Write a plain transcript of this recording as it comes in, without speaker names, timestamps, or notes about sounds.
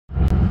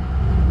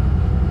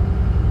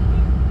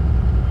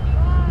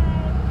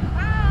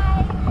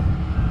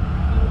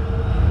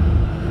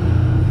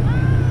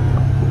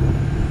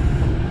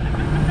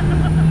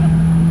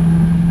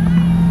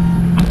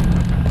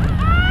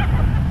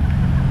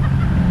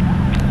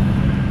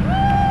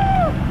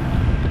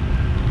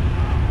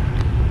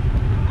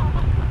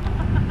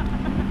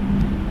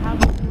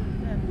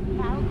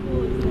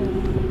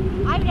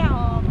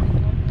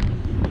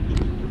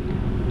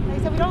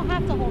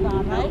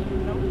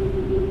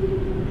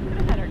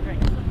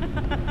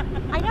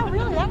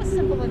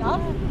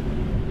enough.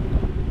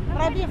 But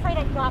I'd be afraid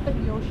I'd drop it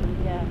in the ocean.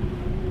 Yeah.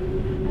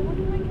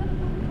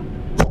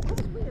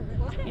 That's weird.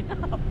 I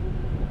know.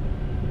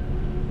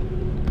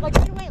 Like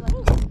right away, like,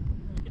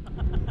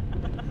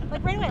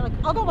 like right away, like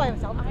I'll go by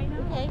myself. I know.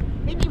 Okay.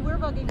 Maybe we're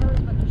bugging her as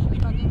much as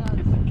she's bugging us.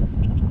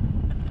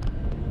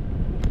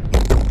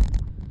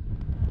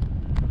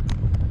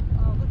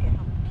 Oh, look at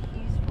how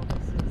peaceful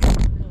this is.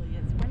 It really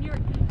is. When you're,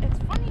 it's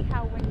funny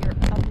how when you're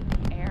up in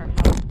the air,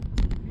 how it's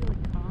really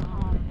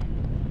calm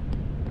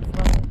and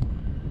floating.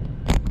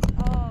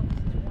 Oh,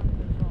 this is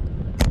wonderful.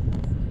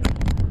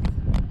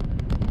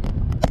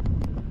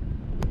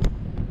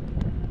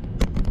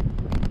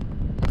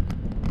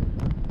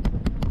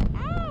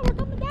 Ah, we're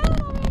coming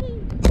down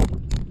already.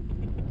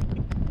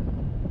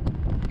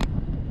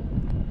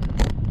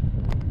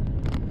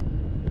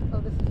 Oh,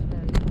 this is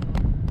very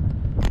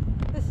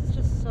cool. This is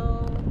just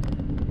so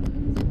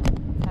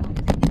calming.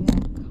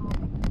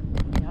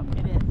 Yep,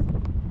 it is.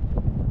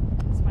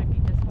 This might be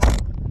just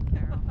what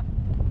Carol.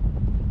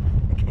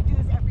 I could do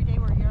this every day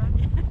we're here.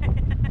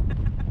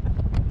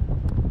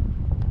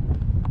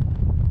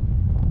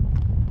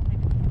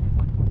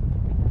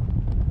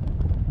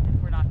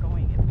 If we're not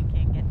going, if we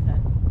can't get to.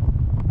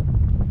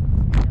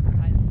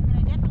 I mean,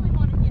 I definitely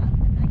want to, yeah,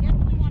 I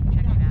definitely want to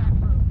Check check it that out.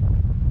 road.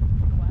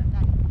 What?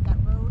 That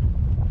road.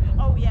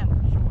 Oh yeah,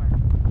 for sure.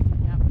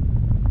 Yep.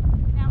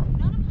 Now, if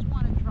none of us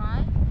want to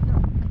drive, there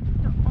are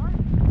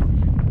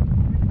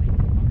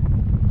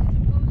as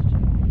opposed to,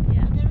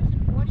 Yeah. and there is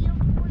an audio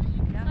tour that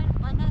you can Yeah. sign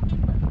up on that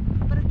thing,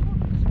 but a tour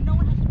because no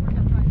one has to worry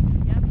about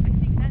driving. Yep. I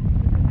think that's a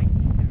good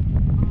idea.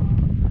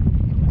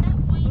 It was that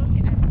white. Look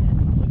at this.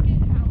 Look at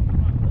how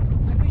fun.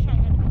 I wish I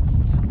had.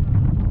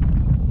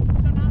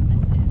 So now this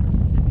is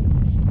the Pacific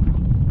Ocean.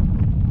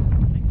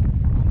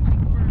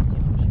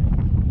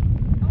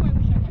 Oh, I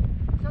wish I had.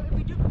 So if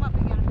we do come up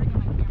again, I'm bringing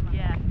my camera.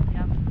 Yeah.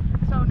 Yep.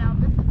 So now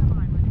this is an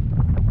island.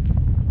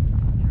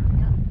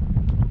 Yeah.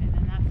 And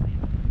then that's it.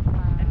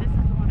 And this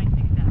is the one I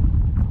think that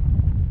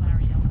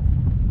Larry Ellis.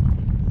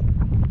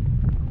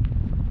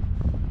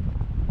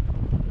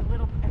 The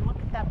little, and look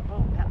at that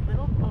boat. That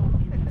little boat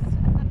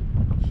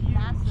is huge.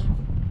 Massive.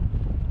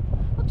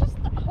 Well, just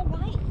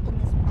Hawaii in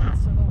this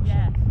massive ocean.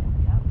 Yes.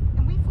 Yep.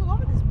 And we flew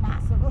over this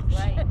massive ocean.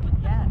 Right.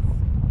 Yes.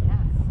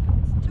 Yes.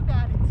 It's too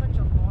bad it's such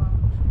a long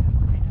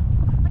trip. I know.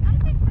 Like, I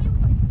think we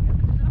would like it here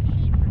because there's enough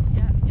shade for you.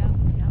 Yep. Yep.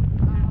 Yep.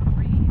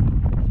 Breeze.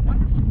 There's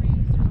wonderful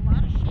breeze. There's a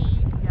lot of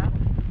shade. Yep.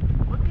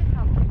 Look at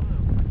how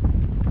blue.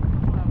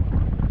 Whoa.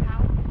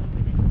 How blue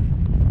it is.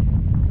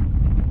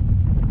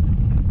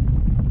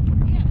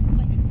 Yeah, it's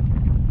like I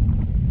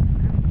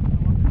don't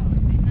know what color.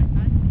 Midnight.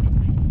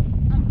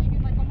 I'm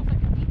thinking like almost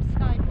like a deep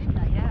sky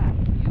midnight. Yeah.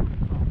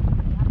 Beautiful.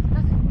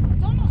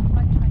 It's almost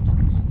my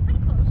toes. Pretty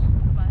close.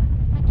 But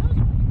My toes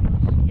are pretty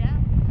close. yeah.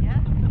 Yeah.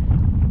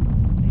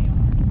 They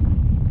are.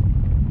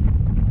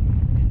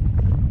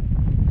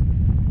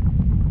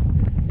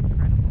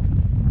 Incredible.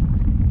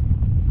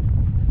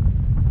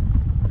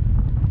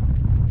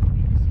 Have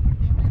you ever seen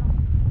your family at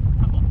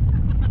all?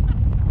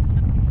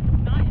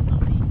 Not in the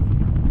least.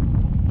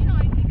 You know,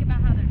 I think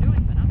about how they're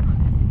doing, but I'm not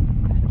missing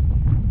them.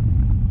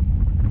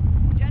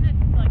 Jenna,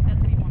 like,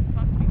 doesn't even want to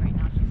talk to me right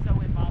now. She's so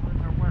involved with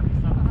her work.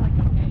 So it's like,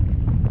 okay,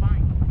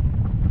 fine.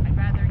 I'd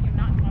rather you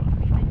not talk to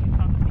me than you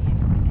talk to me and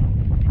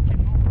get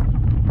home.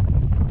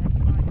 That's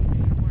fine. You do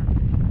your work.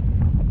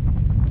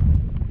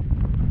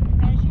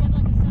 Now, does she have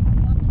like a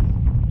separate office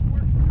to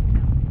work?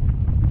 No.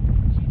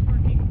 She's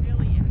working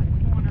really in the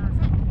corner.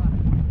 What's that?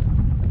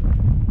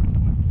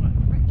 What?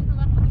 Right to the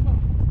left of the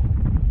boat.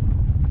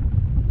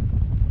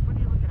 What are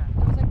you looking at?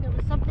 It was like there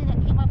was something that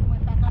came up and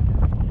went back under.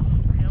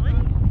 Really?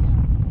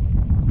 Yeah.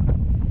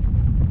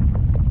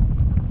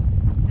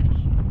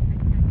 Fish?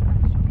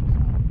 I'm assuming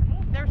so.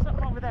 Oh, there's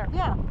something over there.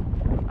 Yeah.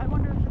 I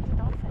wonder if it's a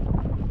dolphin.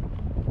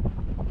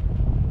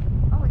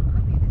 Oh, it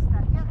could be this,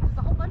 that. Yeah, there's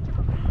a whole bunch of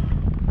them.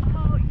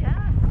 Oh,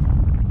 yes.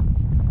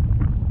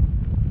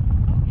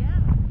 Oh, yeah.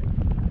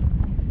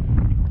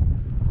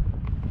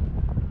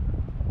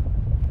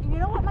 And you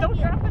know what might Don't be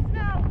drop us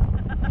now.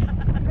 You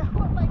know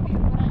what might be a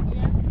good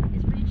idea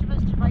is for each of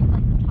us to write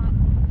like the top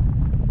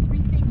 3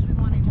 things we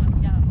want to do.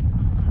 Yeah.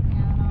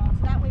 And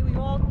so that way we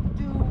all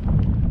do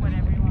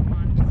Whatever you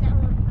want. Is that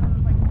or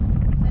like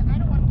say, I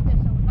don't want to do this,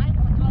 so if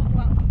I'll go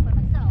out and look by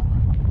myself.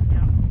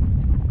 Yeah.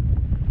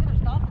 Yeah,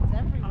 there's dolphins Oh,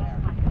 everywhere.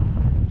 my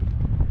God.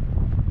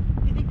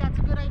 Do you think that's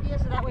a good idea?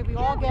 So that way we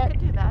all We get. could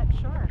do that,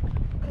 sure.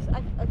 Because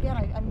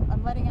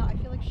I'm letting out. I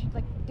feel like she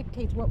like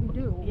dictates what we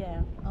do.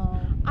 Yeah.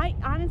 I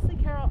honestly,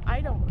 Carol,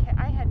 I don't care.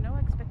 I had no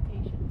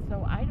expectations,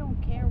 so I don't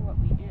care what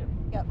we do.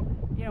 Yep.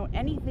 You know,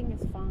 anything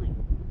is fine.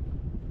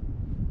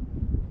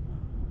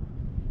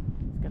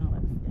 It's gonna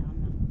let us down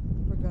now.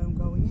 We're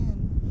going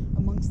in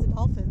amongst the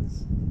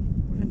dolphins.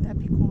 Wouldn't that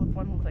be cool if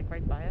one was like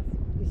right by us?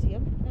 You see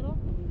them at all?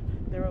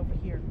 They're over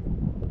here.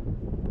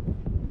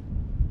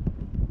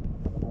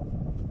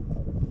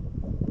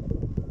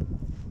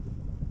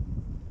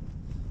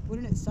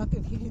 Wouldn't it suck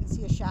if you didn't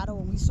see a shadow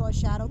and we saw a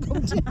shadow go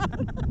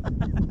down?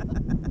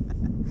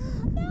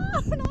 No,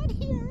 not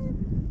here.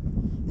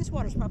 This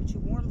water's probably too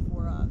warm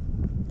for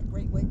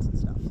great whites and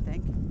stuff.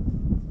 Think?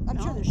 I'm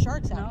sure there's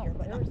sharks out No, here,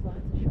 but there's lots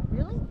of sharks.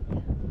 really?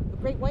 The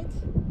great whites? I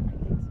think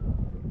so.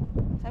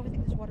 So I would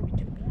think this water would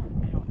be too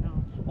warm. I don't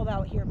know. Although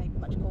out here it may be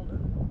much colder,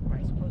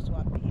 as opposed to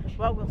on the beach.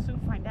 Well, we'll soon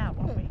find out,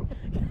 won't we?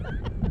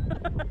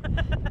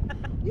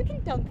 You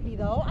can dunk me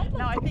though. I'd like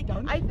No, to be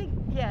dunked. I think,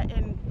 yeah,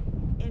 in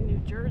New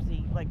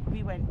Jersey, like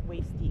we went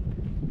waist deep.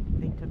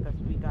 They took us.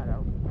 We got wet.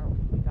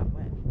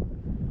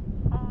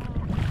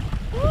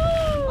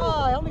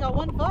 Oh, I only got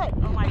 1 foot.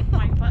 Oh, my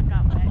foot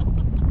got wet.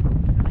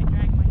 I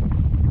dragged my feet.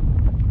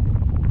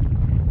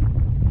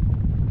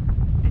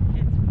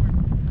 It's warm.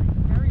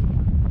 It's very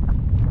warm.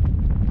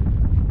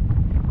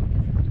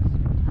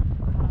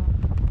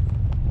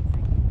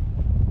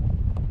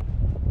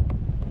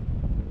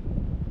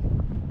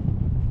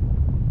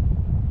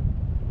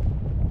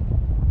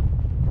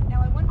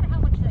 Now I wonder how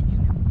much that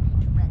unit would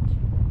be to rent,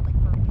 like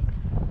for a week.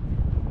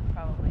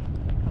 Probably a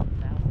couple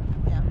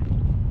thousand. Yeah.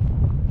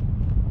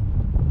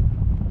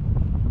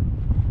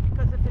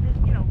 Because if it is,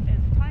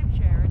 as a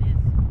timeshare, it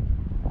is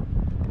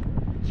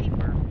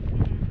cheaper.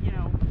 You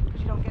know.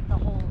 You don't get the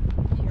whole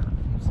year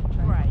usage,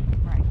 right?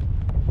 Right.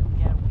 You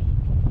get a week.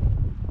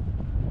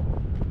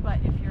 But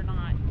if you're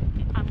not,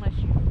 unless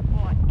you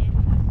bought in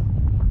this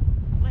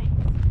place,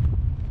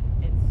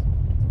 it's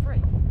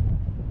free.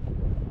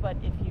 But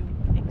if you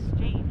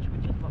exchange,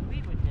 which is what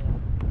we would do,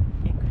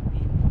 it could be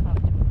up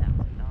to $1,000.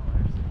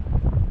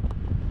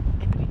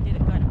 If we did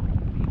a getaway,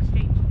 if we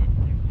exchanged it,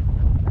 there's just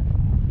a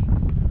fee.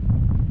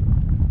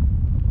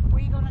 Where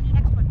are you going on your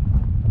next one?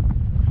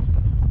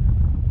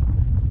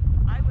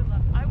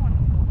 I want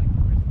to go away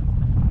for Christmas,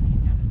 but Tony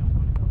and Jenna don't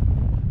want to go.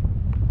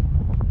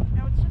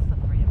 No, it's just the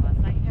three of us.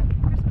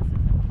 Christmas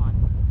isn't fun,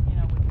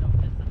 with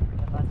just the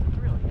three of us.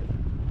 It really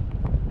isn't.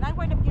 And I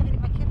wind up giving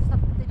my kids stuff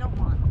that they don't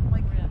want.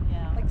 Like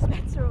Yeah. like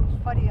Spencer, it was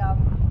funny,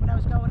 when I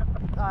was going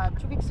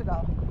 2 weeks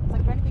ago. It's like,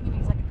 is there anything you need?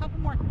 He's like, a couple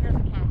more pairs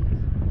of khakis.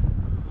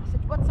 I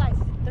said, what size?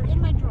 He said, they're in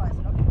my drawer. I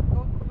said, okay,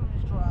 go in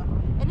his drawer.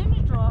 And in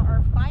his drawer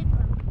are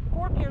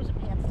 4 pairs of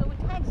pants still with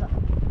tags on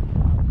them.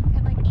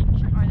 And like 8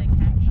 shirts. Are they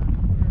khaki?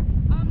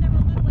 They were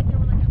a little like, they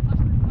were like a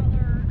mustard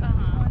color.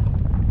 One,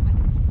 I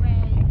think it was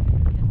gray.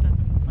 It just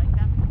doesn't like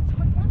that. So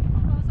I walked him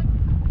over, I was like,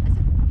 I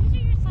said, these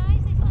are your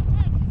size? They still have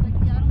tags. He's like,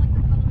 yeah, I don't like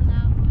the color of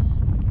that one.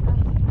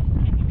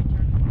 Can you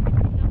return them?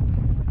 No,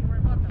 don't worry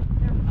about them.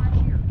 They're from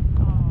last year.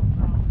 Oh.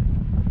 I was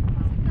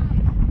like,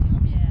 guys, tell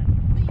me, Yeah,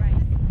 please,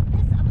 right.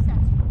 this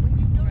upsets me. When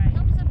you don't Right.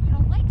 tell me something, you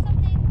don't like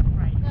something,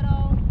 Right.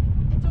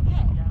 it's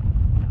okay. Yeah.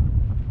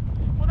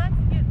 Well, that's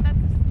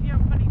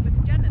funny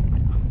with Jenna.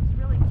 It's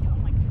really cute.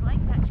 I'm like, you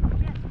like that? She goes,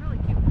 yeah, it's really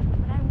cute,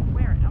 but I won't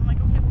wear it. I'm like,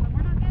 okay, well, then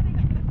we're not getting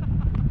it.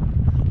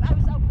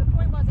 The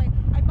point was,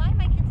 I buy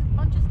my kids a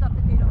bunch of stuff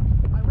that they don't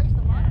need. I waste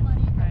a lot of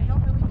money that Right. they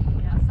don't really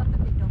need on stuff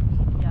that they don't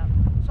need. Yeah.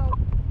 So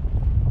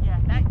Yeah.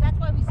 that's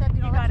why we said,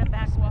 You let's gotta do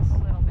back Christmas. off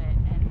a little bit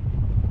and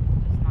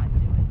just not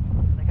do it.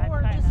 Like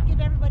Or I've just give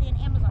everybody an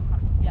Amazon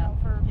card.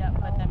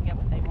 let them get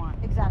what they want.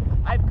 Exactly.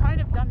 I've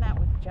kind of done that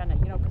with Jenna,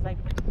 because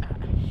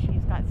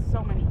she's got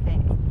so many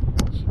things.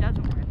 She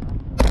doesn't wear them.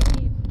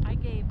 I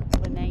gave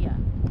Linnea,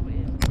 who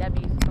is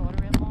Debbie's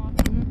daughter-in-law,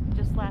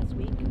 just last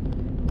week.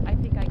 I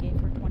think I gave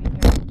her 20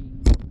 pairs of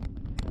jeans.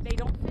 They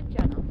don't fit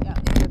Jenna. Yeah.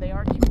 They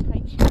are too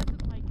tight. She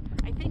doesn't like,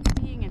 I think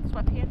being in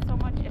sweatpants so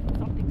much, if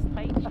something's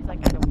tight, she's like,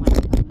 I don't like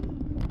it.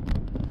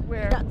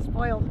 Where, Got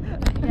spoiled.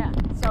 yeah,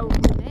 so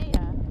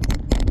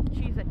Linnea,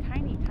 she's a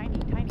tiny, tiny,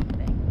 tiny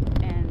thing.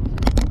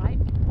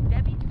 And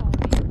Debbie told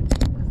me,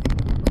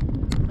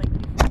 like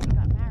before she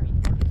got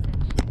married, Debbie said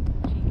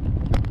she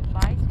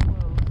buys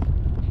clothes.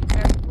 She's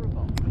very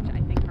frugal, which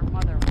I think her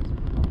mother was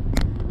frugal.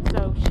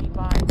 So she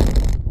buys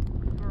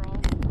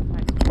girls,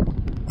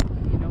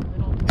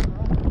 little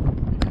girls.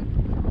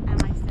 And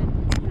I said,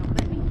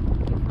 let me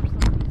give her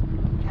some of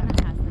these Jenna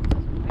has that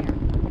doesn't wear.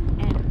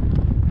 And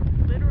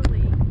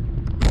literally,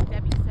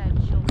 Debbie said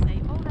she'll say,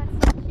 oh, that's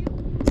so cute,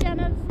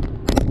 Jenna's.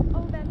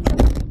 Oh, that's so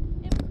cute.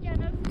 It was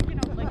Jenna's.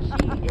 Like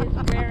she is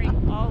wearing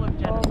all of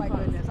Jenna's Oh my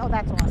clothes. goodness. Oh,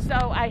 that's awesome. So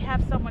I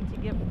have someone to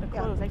give the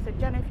clothes. I said,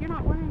 Jenna, if you're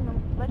not wearing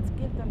them, let's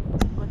get them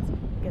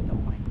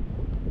away.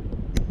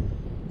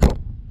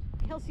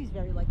 Kelsey's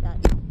very like that.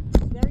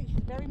 She's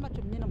very much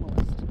a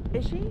minimalist.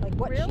 Is she? Like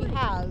what Really? she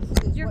has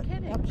is You're what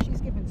kidding. Yep,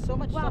 she's given so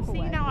much Well, stuff see,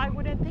 away. now I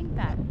wouldn't think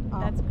that.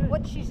 That's good.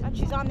 What she's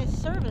on this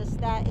service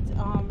that it's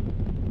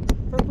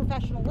for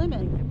professional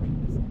women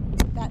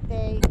that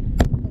we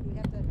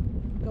have to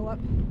go up.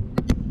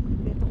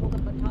 We have to hold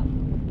up a top.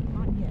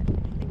 Not yet. I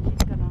think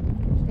she's gonna.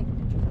 She's taking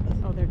pictures of us.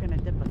 Oh, they're gonna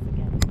dip us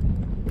again.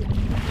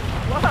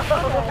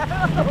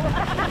 Whoa!